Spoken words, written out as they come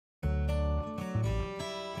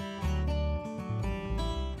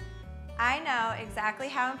I know exactly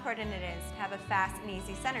how important it is to have a fast and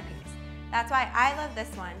easy centerpiece. That's why I love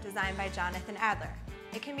this one, designed by Jonathan Adler.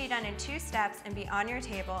 It can be done in 2 steps and be on your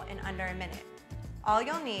table in under a minute. All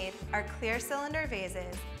you'll need are clear cylinder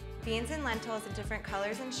vases, beans and lentils of different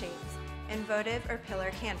colors and shapes, and votive or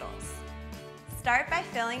pillar candles. Start by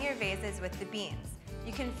filling your vases with the beans.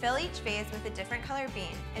 You can fill each vase with a different color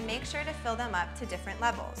bean and make sure to fill them up to different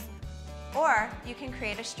levels. Or you can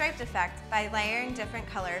create a striped effect by layering different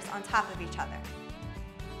colors on top of each other.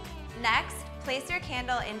 Next, place your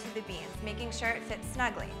candle into the beans, making sure it fits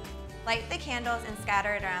snugly. Light the candles and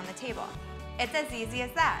scatter it around the table. It's as easy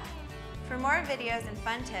as that. For more videos and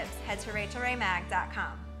fun tips, head to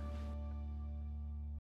rachaelraymag.com.